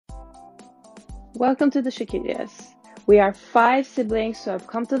Welcome to the Shakirias. We are 5 siblings who have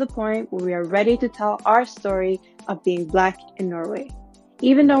come to the point where we are ready to tell our story of being Black in Norway.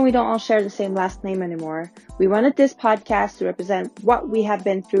 Even though we don't all share the same last name anymore, we wanted this podcast to represent what we have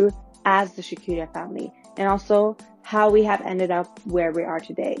been through as the Shakiria family and also how we have ended up where we are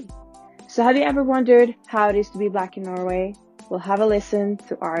today. So have you ever wondered how it is to be Black in Norway? We'll have a listen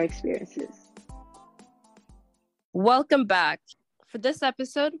to our experiences. Welcome back. For this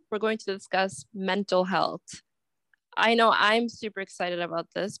episode, we're going to discuss mental health. I know I'm super excited about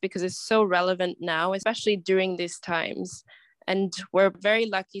this because it's so relevant now, especially during these times. And we're very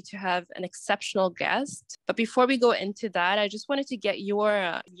lucky to have an exceptional guest. But before we go into that, I just wanted to get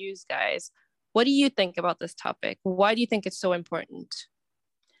your views, guys. What do you think about this topic? Why do you think it's so important?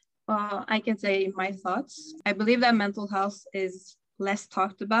 Well, I can say my thoughts. I believe that mental health is less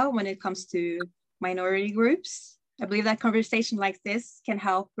talked about when it comes to minority groups. I believe that conversation like this can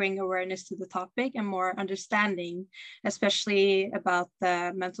help bring awareness to the topic and more understanding, especially about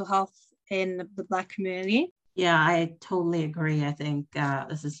the mental health in the Black community. Yeah, I totally agree. I think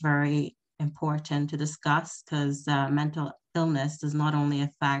this is very important to discuss because mental illness does not only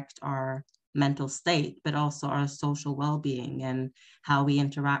affect our mental state, but also our social well-being and how we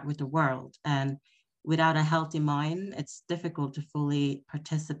interact with the world. And without a healthy mind, it's difficult to fully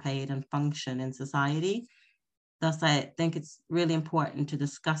participate and function in society. Thus, I think it's really important to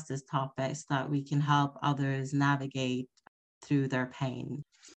discuss this topic so that we can help others navigate through their pain.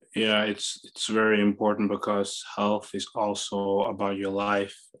 Yeah, it's very important because health is also about your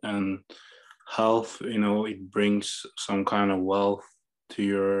life, and health, it brings some kind of wealth to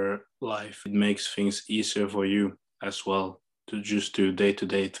your life. It makes things easier for you as well to just do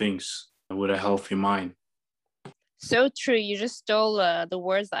day-to-day things with a healthy mind. So true. You just stole the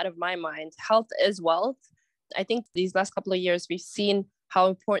words out of my mind. Health is wealth. I think these last couple of years, we've seen how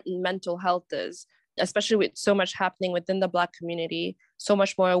important mental health is, especially with so much happening within the Black community, so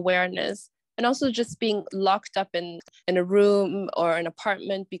much more awareness, and also just being locked up in a room or an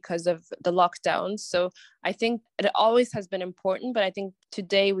apartment because of the lockdowns. So I think it always has been important, but I think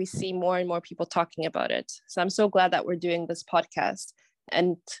today we see more and more people talking about it. So I'm so glad that we're doing this podcast.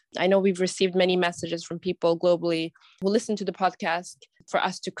 And I know we've received many messages from people globally who listen to the podcast for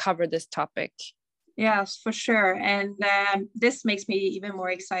us to cover this topic. Yes, for sure. And this makes me even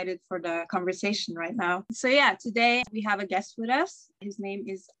more excited for the conversation right now. So yeah, today we have a guest with us. His name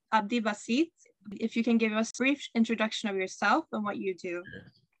is Abdi Basit. If you can give us a brief introduction of yourself and what you do.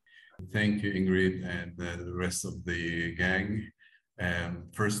 Thank you, Ingrid, and the rest of the gang.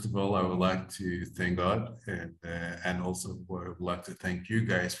 First of all, I would like to thank God and also I would like to thank you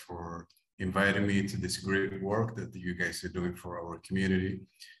guys for inviting me to this great work that you guys are doing for our community.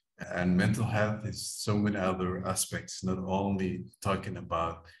 And mental health is so many other aspects, not only talking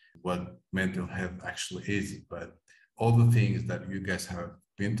about what mental health actually is, but all the things that you guys have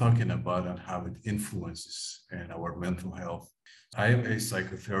been talking about and how it influences in our mental health. I am a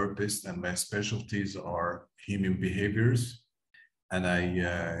psychotherapist and my specialties are human behaviors. And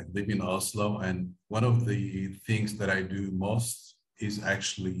I live in Oslo. And one of the things that I do most is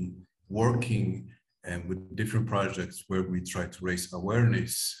actually working and with different projects where we try to raise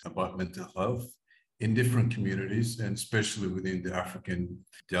awareness about mental health in different communities and especially within the African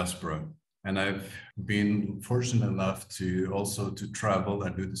diaspora. And I've been fortunate enough to also to travel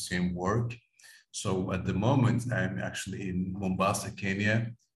and do the same work. So at the moment, I'm actually in Mombasa,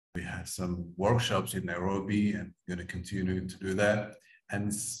 Kenya. We had some workshops in Nairobi and going to continue to do that. And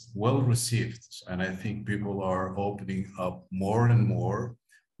it's well received. And I think people are opening up more and more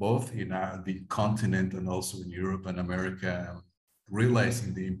both in the continent and also in Europe and America,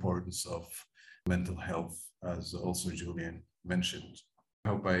 realizing the importance of mental health, as also Julian mentioned. I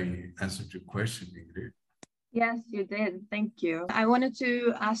hope I answered your question, Ingrid. Yes, you did. Thank you. I wanted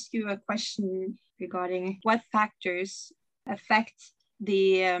to ask you a question regarding what factors affect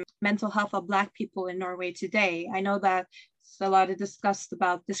the mental health of Black people in Norway today. I know that a lot of discussed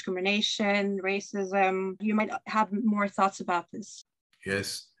about discrimination, racism. You might have more thoughts about this.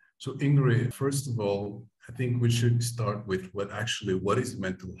 Yes. So Ingrid, first of all, I think we should start with what is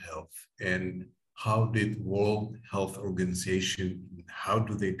mental health and how did World Health Organization, how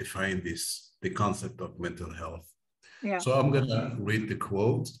do they define the concept of mental health? Yeah. So I'm gonna read the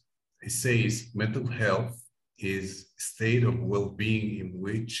quote. It says, mental health is a state of well-being in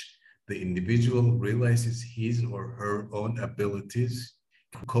which the individual realizes his or her own abilities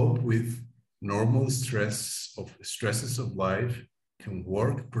to cope with normal stresses of life, can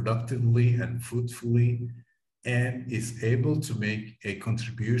work productively and fruitfully, and is able to make a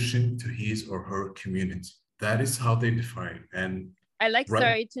contribution to his or her community. That is how they define. And I like, Right.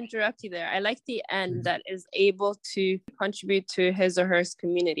 sorry to interrupt you there. I like the end that is able to contribute to his or her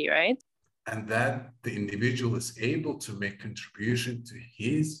community, right? And that the individual is able to make contribution to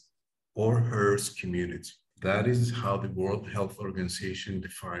his or her community. That is how the World Health Organization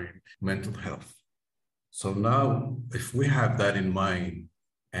defines mental health. So now, if we have that in mind,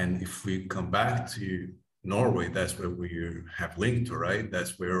 and if we come back to Norway, that's where we have linked to, right?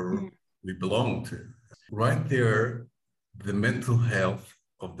 That's where we belong to. Right there, the mental health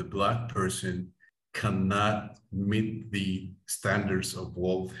of the Black person cannot meet the standards of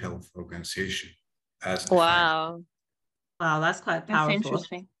World Health Organization as defined. Wow. Wow, that's quite That's powerful.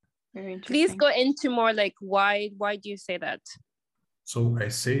 interesting. Very interesting. Please go into more like why do you say that? So I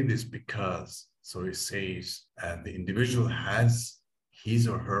say this because, so it says the individual has his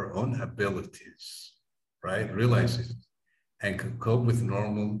or her own abilities, right? Realizes and can cope with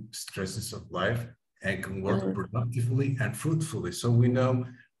normal stresses of life and can work productively and fruitfully. So we know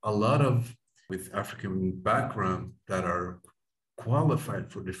a lot of with African background that are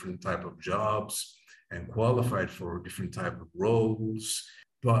qualified for different type of jobs and qualified for different type of roles,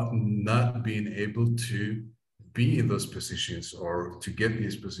 but not being able to be in those positions or to get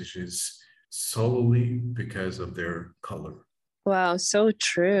these positions solely because of their color. Wow, so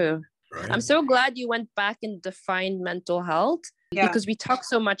true. Right? I'm so glad you went back and defined mental health because we talk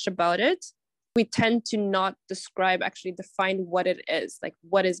so much about it. We tend to not actually define what it is, like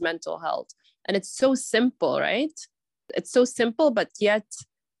what is mental health. And it's so simple, right? It's so simple, but yet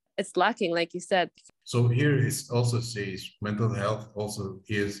it's lacking, like you said. So here it also says mental health also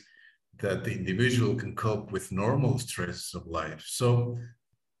is that the individual can cope with normal stress of life. So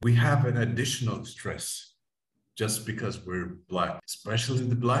we have an additional stress just because we're Black, especially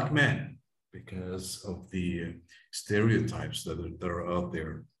the Black men, because of the stereotypes that are out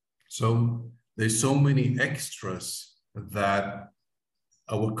there. So there's so many extras that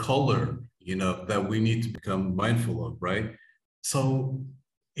our color, that we need to become mindful of, right? So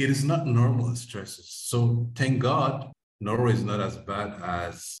it is not normal stresses. So thank God, Norway is not as bad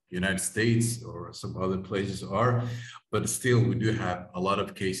as United States or some other places are, but still we do have a lot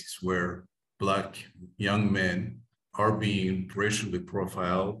of cases where Black young men are being racially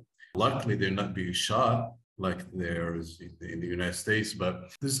profiled. Luckily, they're not being shot like there's in the United States,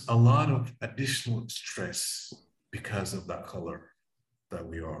 but there's a lot of additional stress because of that color that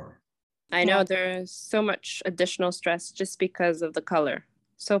we are. I know there's so much additional stress just because of the color.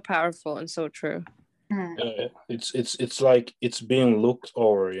 So powerful and so true. It's like it's being looked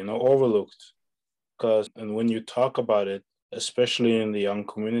over, overlooked. And when you talk about it, especially in the young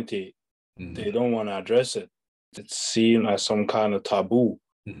community, they don't want to address it. It's seen as some kind of taboo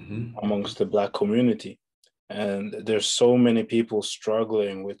amongst the Black community. And there's so many people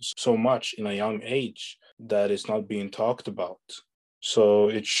struggling with so much in a young age that it's not being talked about. So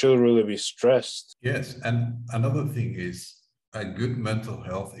it should really be stressed. Yes. And another thing is a good mental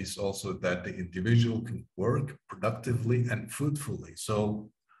health is also that the individual can work productively and fruitfully. So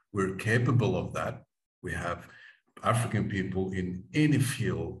we're capable of that. We have African people in any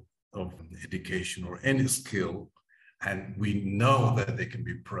field of education or any skill, and we know that they can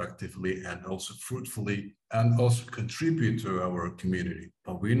be productively and also fruitfully and also contribute to our community,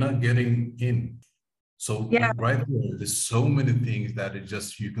 but we're not getting in. So right there, there's so many things that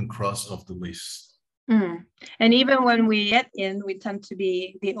you can cross off the list. And even when we get in, we tend to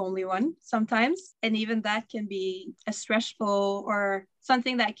be the only one sometimes. And even that can be a stressful or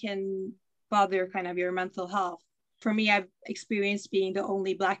something that can bother kind of your mental health. For me, I've experienced being the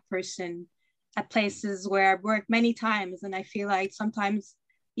only Black person at places where I've worked many times. And I feel like sometimes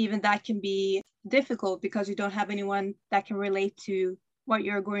even that can be difficult because you don't have anyone that can relate to what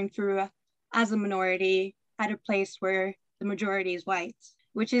you're going through as a minority at a place where the majority is white,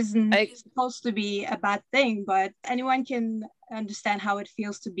 which isn't supposed to be a bad thing, but anyone can understand how it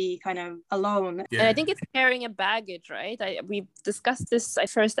feels to be kind of alone. And I think it's carrying a baggage, right? We discussed this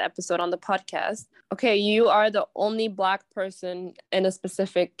first episode on the podcast. Okay, you are the only Black person in a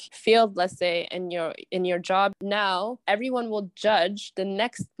specific field, let's say, in your job. Now, everyone will judge the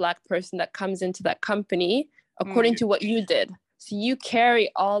next Black person that comes into that company according to what you did. So you carry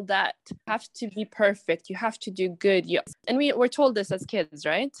all that. You have to be perfect. You have to do good. And we're told this as kids,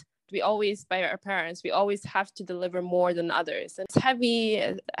 right? We always, by our parents, we always have to deliver more than others. And it's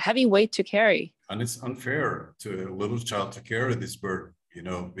heavy weight to carry. And it's unfair to a little child to carry this burden.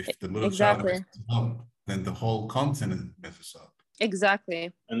 If the little child messes up, then the whole continent messes up.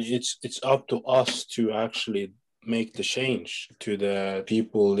 Exactly. And it's up to us to actually make the change to the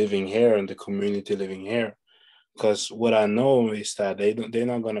people living here and the community living here. Because what I know is that they're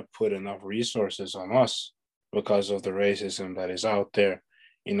not going to put enough resources on us. because of the racism that is out there,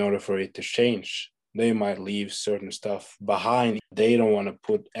 in order for it to change, they might leave certain stuff behind. They don't want to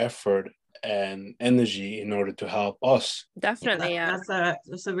put effort and energy in order to help us. Definitely, yeah.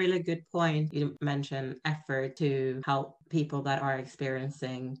 That's a really good point. You mentioned effort to help people that are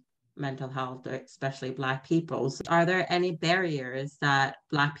experiencing mental health, especially Black people. So are there any barriers that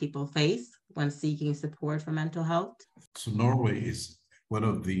Black people face when seeking support for mental health? So Norway is one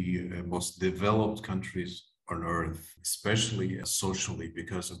of the most developed countries on earth, especially socially,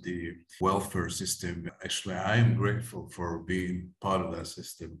 because of the welfare system. Actually, I am grateful for being part of that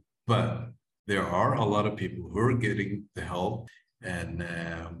system. But there are a lot of people who are getting the help. And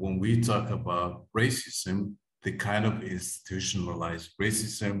when we talk about racism, the kind of institutionalized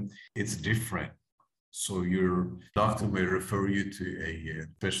racism, it's different. So your doctor may refer you to a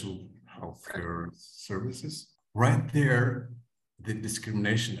special healthcare services. Right there, the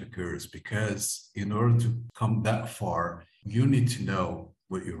discrimination occurs because in order to come that far, you need to know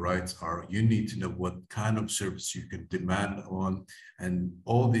what your rights are. You need to know what kind of service you can demand on and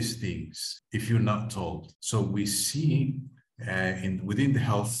all these things if you're not told. So we see within the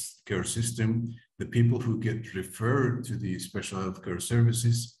healthcare system, the people who get referred to the special healthcare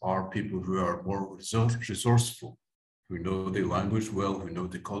services are people who are more resourceful, who know the language well, who know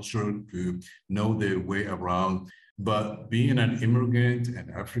the culture, who know their way around. But being an immigrant and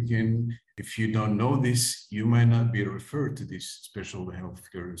African, if you don't know this, you might not be referred to these special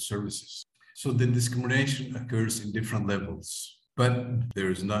healthcare services. So the discrimination occurs in different levels, but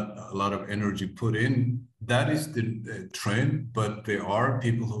there's not a lot of energy put in. That is the trend, but there are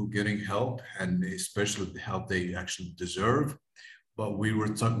people who are getting help, and especially the help they actually deserve. But we were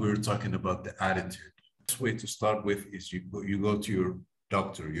talking about the attitude. The best way to start with is you go to your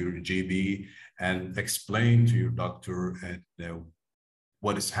doctor, your GB, and explain to your doctor and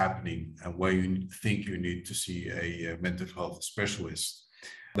what is happening and why you think you need to see a mental health specialist.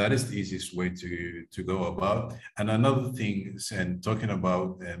 That is the easiest way to go about. And another thing is, and talking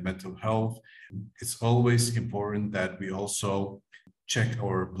about mental health, it's always important that we also check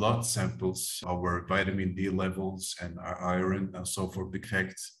our blood samples, our vitamin D levels and our iron and so forth,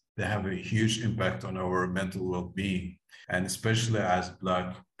 because they have a huge impact on our mental well-being, and especially as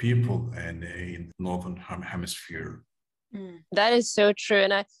Black people and in the Northern Hemisphere. That is so true.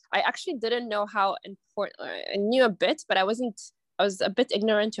 And I actually didn't know how important, I knew a bit, but I was a bit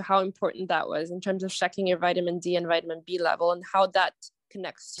ignorant to how important that was in terms of checking your vitamin D and vitamin B level and how that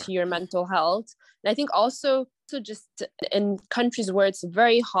connects to your mental health. And I think also just in countries where it's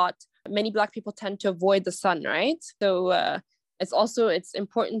very hot, many Black people tend to avoid the sun, right? So it's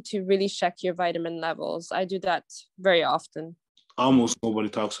important to really check your vitamin levels. I do that very often. Almost nobody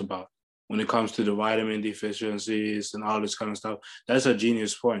talks about when it comes to the vitamin deficiencies and all this kind of stuff. That's a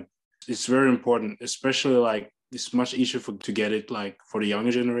genius point. It's very important, especially like it's much easier to get it like for the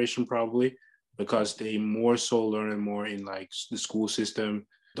younger generation probably, because they more so learn more in like the school system,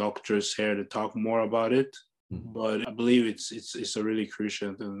 doctors here to talk more about it. Mm-hmm. But I believe it's a really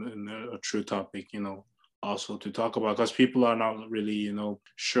crucial and a true topic, also to talk about, because people are not really,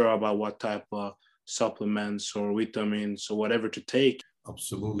 sure about what type of supplements or vitamins or whatever to take.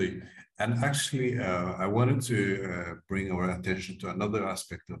 Absolutely. And actually, I wanted to bring our attention to another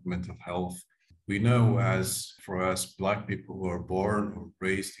aspect of mental health. We know, as for us Black people who are born or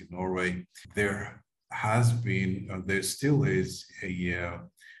raised in Norway, there has been, there still is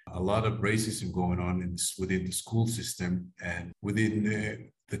a lot of racism going on within the school system and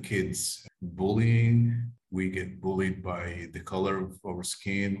within the kids. Bullying, we get bullied by the color of our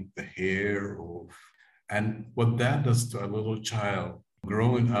skin, the hair, and what that does to a little child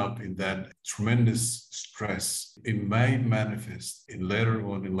growing up in that tremendous stress, it may manifest later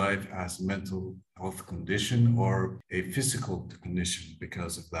on in life as a mental health condition or a physical condition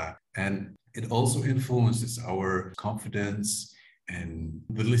because of that. And it also influences our confidence, and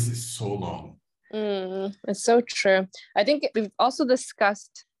the list is so long. It's so true. I think we've also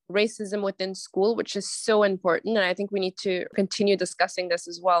discussed racism within school, which is so important. And I think we need to continue discussing this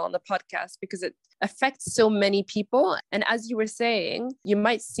as well on the podcast because it affects so many people. And as you were saying, you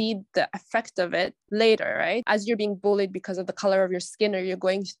might see the effect of it later, right? As you're being bullied because of the color of your skin, or you're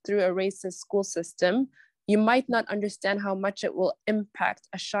going through a racist school system, you might not understand how much it will impact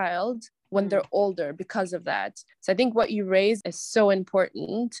a child when they're older because of that. So I think what you raised is so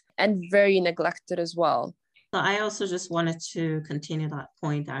important and very neglected as well. So I also just wanted to continue that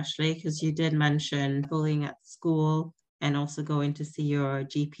point, Ashley, because you did mention bullying at school and also going to see your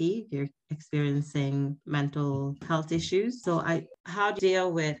GP if you're experiencing mental health issues. So how do you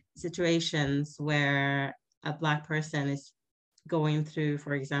deal with situations where a Black person is going through,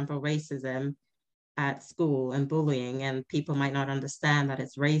 for example, racism, at school and bullying, and people might not understand that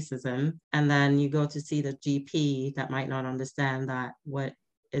it's racism. And then you go to see the GP that might not understand that what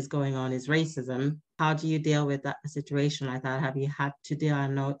is going on is racism. How do you deal with that situation like that? Have you had to deal? I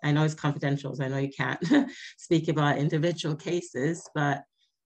know it's confidential, so I know you can't speak about individual cases, but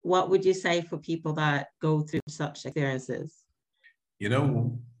what would you say for people that go through such experiences? You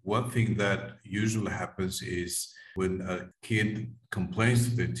know, one thing that usually happens is when a kid complains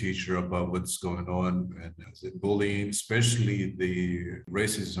to the teacher about what's going on and the bullying, especially the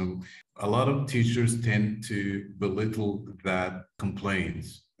racism, a lot of teachers tend to belittle that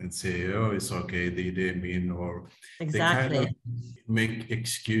complaints and say, oh, it's okay, they didn't mean, or exactly. They kind of make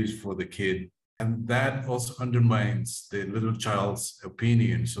excuse for the kid. And that also undermines the little child's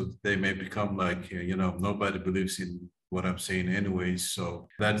opinion. So they may become like, nobody believes in what I'm saying anyway. So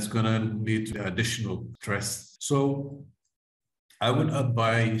that's going to lead to additional stress. So I would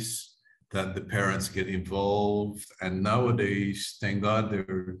advise that the parents get involved. And nowadays, thank God, there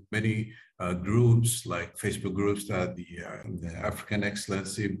are many groups like Facebook groups that the African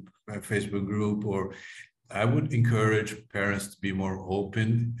Excellency Facebook group, or I would encourage parents to be more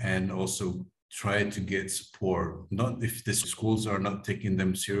open and also try to get support. Not if the schools are not taking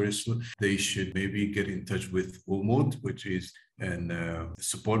them seriously, they should maybe get in touch with UMUD, which is a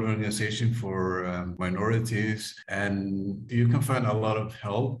support organization for minorities. And you can find a lot of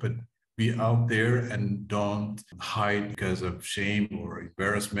help, but be out there and don't hide because of shame or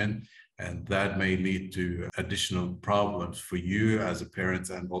embarrassment. And that may lead to additional problems for you as a parent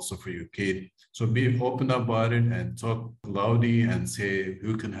and also for your kid. So be open about it and talk loudly and say,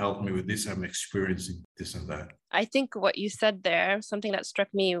 who can help me with this? I'm experiencing this and that. I think what you said there, something that struck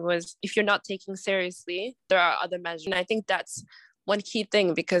me was if you're not taking seriously, there are other measures. And I think that's one key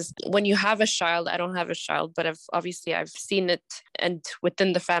thing, because when you have a child, I don't have a child, but I've seen it and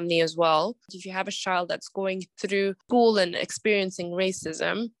within the family as well. If you have a child that's going through school and experiencing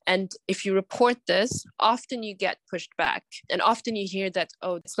racism, and if you report this, often you get pushed back and often you hear that,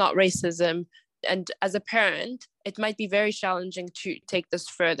 oh, it's not racism. And as a parent, it might be very challenging to take this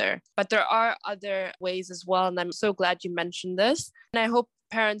further. But there are other ways as well. And I'm so glad you mentioned this. And I hope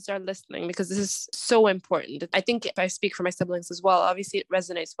parents are listening because this is so important. I think if I speak for my siblings as well, obviously it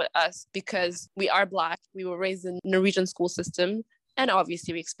resonates with us because we are Black. We were raised in Norwegian school system. And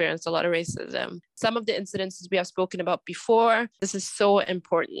obviously we experienced a lot of racism. Some of the incidences we have spoken about before, this is so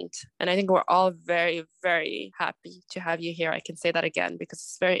important. And I think we're all very, very happy to have you here. I can say that again because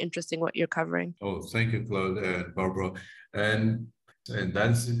it's very interesting what you're covering. Oh, thank you, Claude and Barbara. And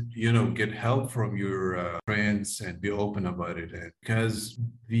that's, get help from your friends and be open about it. Because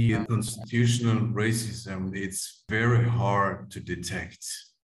the constitutional racism, it's very hard to detect.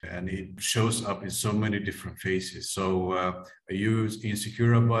 And it shows up in so many different faces. So are you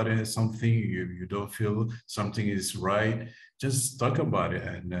insecure about it? Something you don't feel something is right? Just talk about it.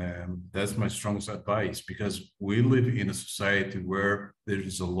 And that's my strongest advice, because we live in a society where there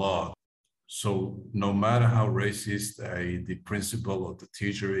is a law. So no matter how racist the principal or the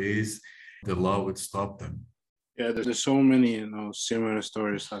teacher is, the law would stop them. Yeah, there's so many, similar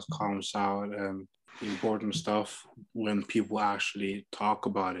stories that comes out and important stuff when people actually talk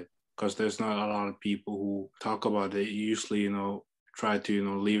about it, because there's not a lot of people who talk about it. Usually, try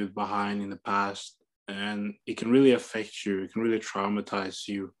to, leave it behind in the past, and it can really affect you. It can really traumatize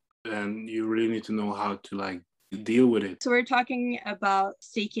you, and you really need to know how to deal with it. So we're talking about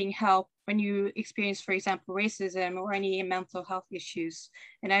seeking help when you experience, for example, racism or any mental health issues.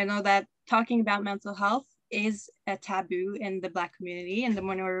 And I know that talking about mental health is a taboo in the Black community and the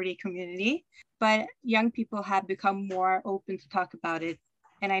minority community, but young people have become more open to talk about it.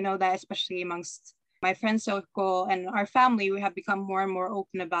 And I know that especially amongst my friend circle and our family, we have become more and more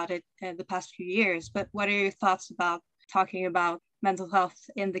open about it in the past few years. But what are your thoughts about talking about mental health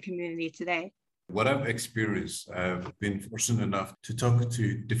in the community today? What I've experienced, I've been fortunate enough to talk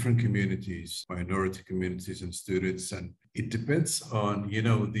to different communities, minority communities and students, and it depends on,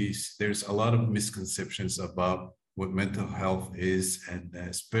 there's a lot of misconceptions about what mental health is, and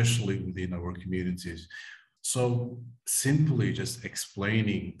especially within our communities. So simply just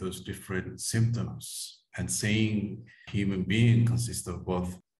explaining those different symptoms and saying human being consists of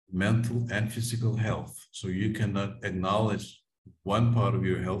both mental and physical health. So you cannot acknowledge one part of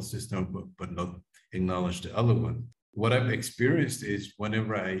your health system, but not acknowledge the other one. What I've experienced is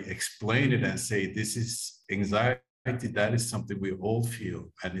whenever I explain it and say, this is anxiety, that is something we all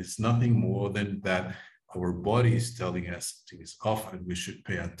feel. And it's nothing more than that our body is telling us something is off and we should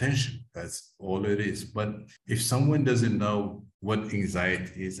pay attention. That's all it is. But if someone doesn't know what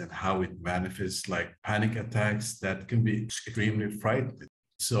anxiety is and how it manifests, like panic attacks, that can be extremely frightening.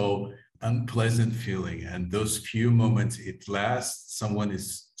 So unpleasant feeling. And those few moments it lasts, someone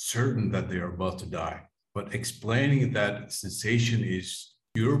is certain that they are about to die. But explaining that sensation is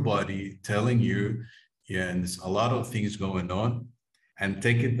your body telling you, yeah, and there's a lot of things going on, and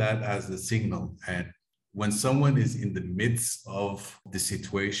taking that as a signal. And when someone is in the midst of the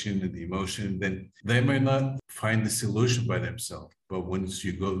situation and the emotion, then they may not find the solution by themselves. But once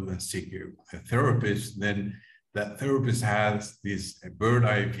you go and seek a therapist, then that therapist has this bird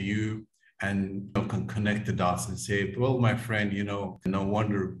eye view and can connect the dots and say, well, my friend, no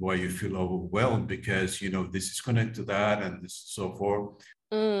wonder why you feel overwhelmed, because, this is connected to that and this so forth.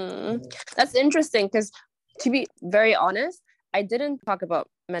 That's interesting, because to be very honest, I didn't talk about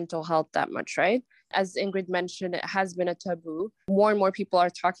mental health that much, right? As Ingrid mentioned, it has been a taboo. More and more people are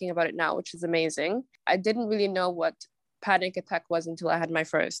talking about it now, which is amazing. I didn't really know what panic attack was until I had my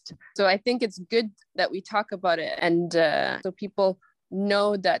first. So I think it's good that we talk about it, and so people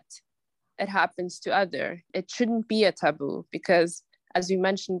know that it happens to other. It shouldn't be a taboo, because as you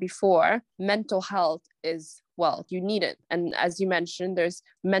mentioned before, mental health is wealth. You need it. And as you mentioned, there's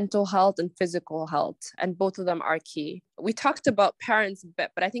mental health and physical health, and both of them are key. We talked about parents a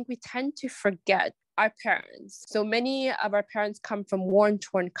bit, but I think we tend to forget our parents. So many of our parents come from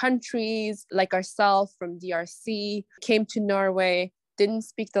war-torn countries, like ourselves from DRC, came to Norway, didn't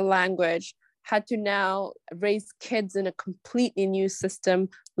speak the language, had to now raise kids in a completely new system,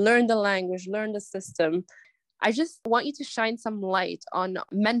 learn the language, learn the system. I just want you to shine some light on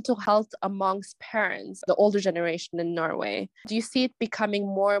mental health amongst parents, the older generation in Norway. Do you see it becoming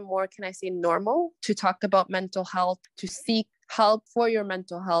more and more, can I say, normal to talk about mental health, to seek help for your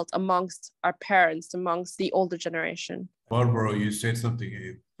mental health amongst our parents, amongst the older generation? Barbara, you said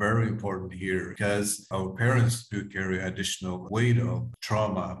something very important here, because our parents do carry additional weight of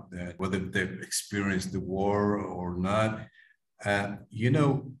trauma, that whether they've experienced the war or not.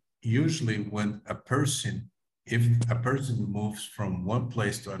 Usually when if a person moves from one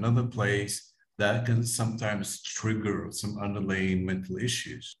place to another place, that can sometimes trigger some underlying mental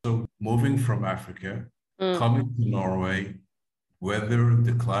issues. So moving from Africa, coming to Norway, whether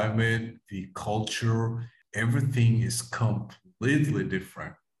the climate, the culture, everything is completely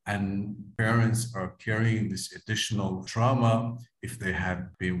different. And parents are carrying this additional trauma if they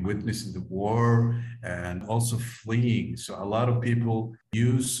have been witnessing the war and also fleeing. So a lot of people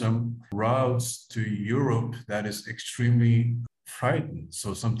use some routes to Europe that is extremely frightened.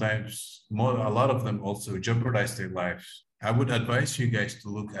 So sometimes a lot of them also jeopardize their lives. I would advise you guys to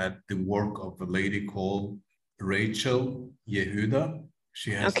look at the work of a lady called Rachel Yehuda.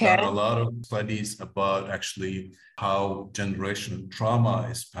 She has done a lot of studies about actually how generational trauma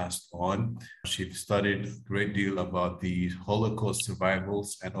is passed on. She studied a great deal about the Holocaust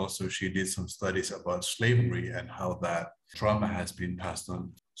survivals, and also she did some studies about slavery and how that trauma has been passed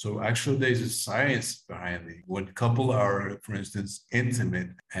on. So actually there's a science behind it. When couple are, for instance,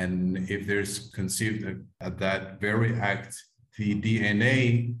 intimate, and if there's conceived at that very act, the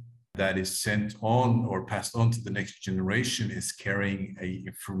DNA that is sent on or passed on to the next generation is carrying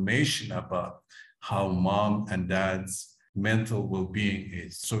information about how mom and dad's mental well-being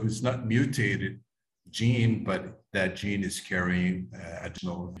is. So it's not mutated gene, but that gene is carrying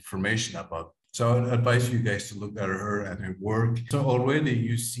additional information about. So I would advise you guys to look at her and her work. So already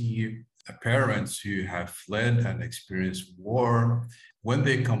you see parents who have fled and experienced war, when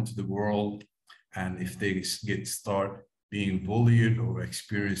they come to the world, and if they start being bullied or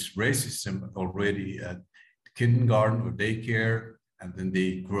experience racism already at kindergarten or daycare, and then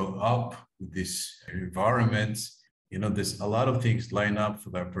they grow up with this environment, there's a lot of things line up for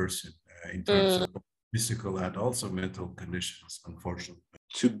that person in terms of physical and also mental conditions, unfortunately.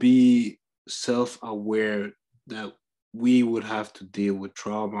 To be self-aware that we would have to deal with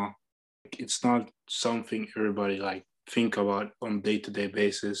trauma, it's not something everybody think about on a day-to-day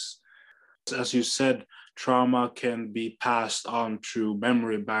basis. As you said, trauma can be passed on through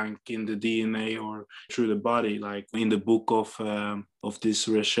memory bank in the DNA or through the body. Like in the book of this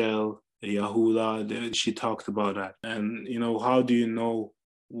Rachel Yehuda, she talked about that. And how do you know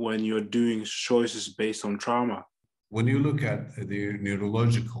when you're doing choices based on trauma? When you look at the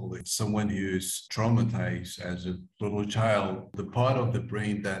neurological, someone who's traumatized as a little child, the part of the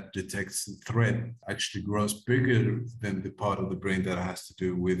brain that detects the threat actually grows bigger than the part of the brain that has to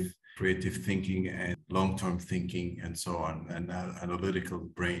do with creative thinking and long-term thinking and so on, and analytical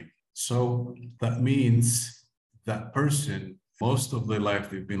brain. So that means that person, most of their life,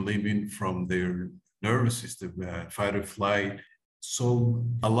 they've been living from their nervous system, fight or flight. So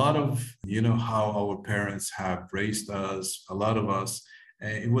a lot of, how our parents have raised us, a lot of us,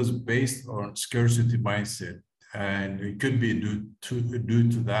 it was based on scarcity mindset. And it could be due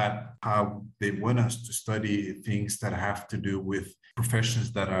to that, how they want us to study things that have to do with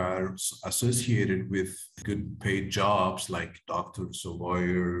professions that are associated with good paid jobs like doctors or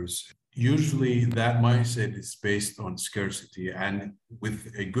lawyers. Usually that mindset is based on scarcity and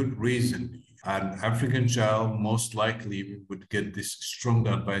with a good reason. An African child most likely would get this strong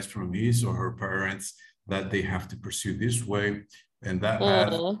advice from his or her parents that they have to pursue this way and that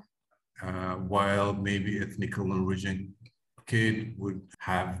path, while maybe ethnical Norwegian kid would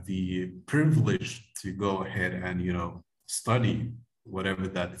have the privilege to go ahead and, study whatever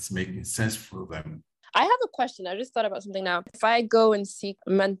that is making sense for them. I have a question. I just thought about something now. If I go and seek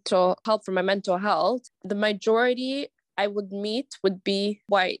mental help for my mental health, the majority I would meet would be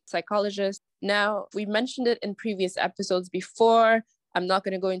white psychologists. Now, we mentioned it in previous episodes before. I'm not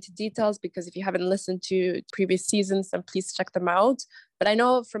going to go into details because if you haven't listened to previous seasons, then please check them out. But I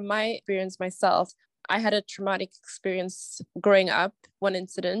know from my experience myself, I had a traumatic experience growing up, one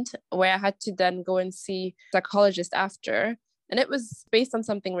incident where I had to then go and see a psychologist after. And it was based on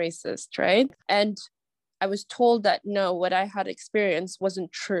something racist, right? And I was told that no, what I had experienced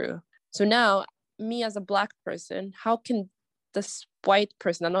wasn't true. So now, me as a Black person, how can this white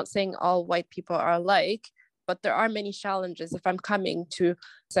person, I'm not saying all white people are alike, but there are many challenges if I'm coming to a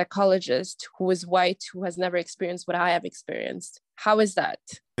psychologist who is white, who has never experienced what I have experienced. How is that?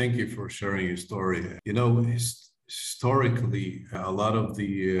 Thank you for sharing your story. Historically, a lot of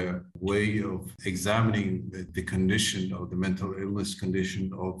the way of examining the condition of the mental illness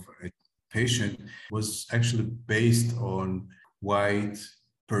condition of a patient was actually based on white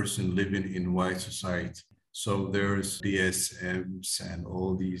person living in white society. So there's DSMs and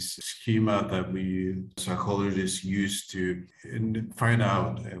all these schema that we psychologists use to find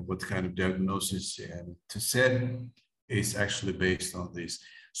out what kind of diagnosis and to set is actually based on this.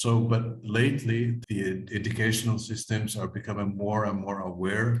 So, but lately, the educational systems are becoming more and more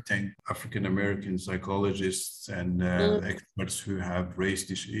aware. Thank African-American psychologists and experts who have raised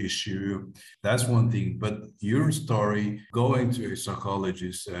this issue. That's one thing. But your story, going to a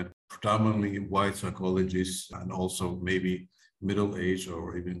psychologist, predominantly white psychologists, and also maybe middle-aged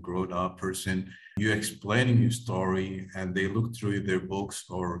or even grown-up person, you explaining your story and they look through their books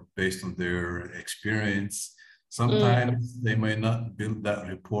or based on their experience. Sometimes they may not build that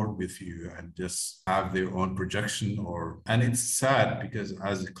rapport with you and just have their own projection and it's sad because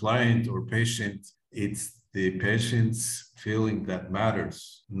as a client or patient, it's the patient's feeling that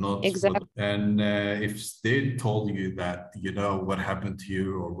matters, not exactly. If they told you that, what happened to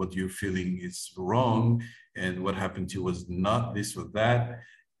you or what you're feeling is wrong and what happened to you was not this or that,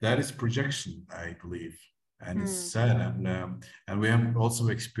 that is projection, I believe. And it's sad. And we have also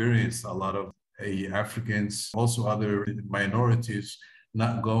experienced a lot of Africans, also other minorities,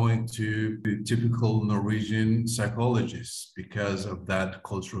 not going to the typical Norwegian psychologists because of that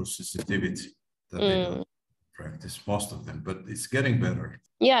cultural sensitivity that they don't practice, most of them, but it's getting better.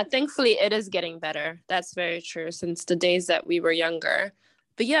 Yeah, thankfully it is getting better. That's very true since the days that we were younger.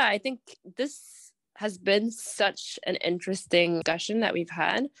 But yeah, I think this has been such an interesting discussion that we've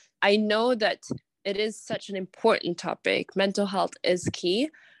had. I know that it is such an important topic. Mental health is key.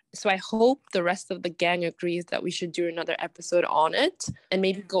 So I hope the rest of the gang agrees that we should do another episode on it and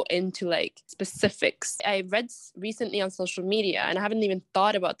maybe go into like specifics. I read recently on social media, and I haven't even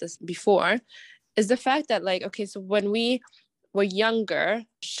thought about this before, is the fact that like, okay, so when we were younger,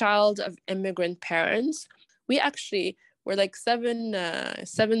 child of immigrant parents, we actually were like 7,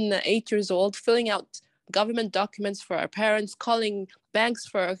 8 years old, filling out government documents for our parents, calling banks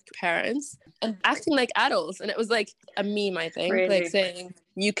for our parents, and acting like adults. And it was like a meme, I think, Crazy. like saying,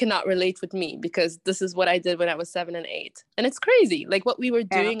 you cannot relate with me because this is what I did when I was 7 and 8. And it's crazy. Like what we were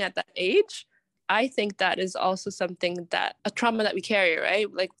doing at that age, I think that is also something that a trauma that we carry,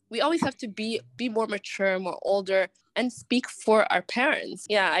 right? Like we always have to be more mature, more older, and speak for our parents.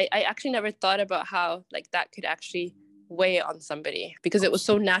 Yeah, I actually never thought about how like that could actually weigh on somebody because it was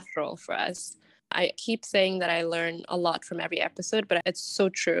so natural for us. I keep saying that I learn a lot from every episode, but it's so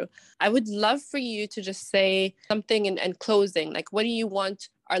true. I would love for you to just say something in closing. Like, what do you want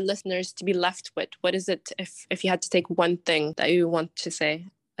our listeners to be left with? What is it if you had to take one thing that you want to say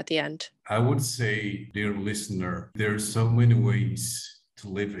at the end? I would say, dear listener, there are so many ways to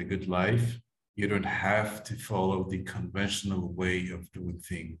live a good life. You don't have to follow the conventional way of doing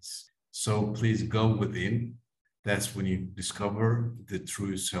things. So please go within. That's when you discover the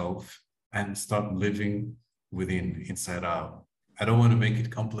true self and start living within, inside out. I don't want to make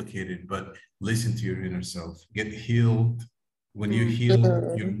it complicated, but listen to your inner self. Get healed. When you heal,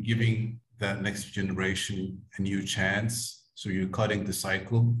 you're giving that next generation a new chance. So you're cutting the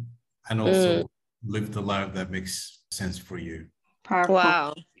cycle. And also live the life that makes sense for you. Powerful.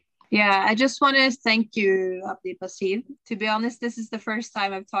 Wow. Yeah, I just want to thank you, Abdi Basid. To be honest, this is the first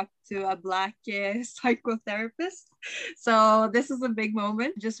time I've talked to a Black psychotherapist. So this is a big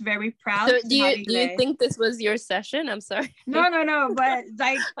moment. Just very proud. So to do have you today. think this was your session? I'm sorry. No, but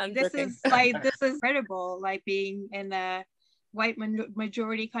like I'm this joking. is incredible. Like being in a white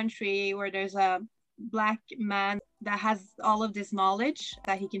majority country where there's a Black man that has all of this knowledge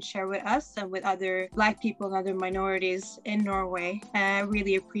that he can share with us and with other Black people and other minorities in Norway. And I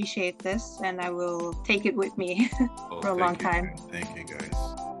really appreciate this, and I will take it with me for a long time. Thank you,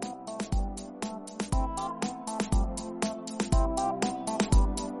 guys.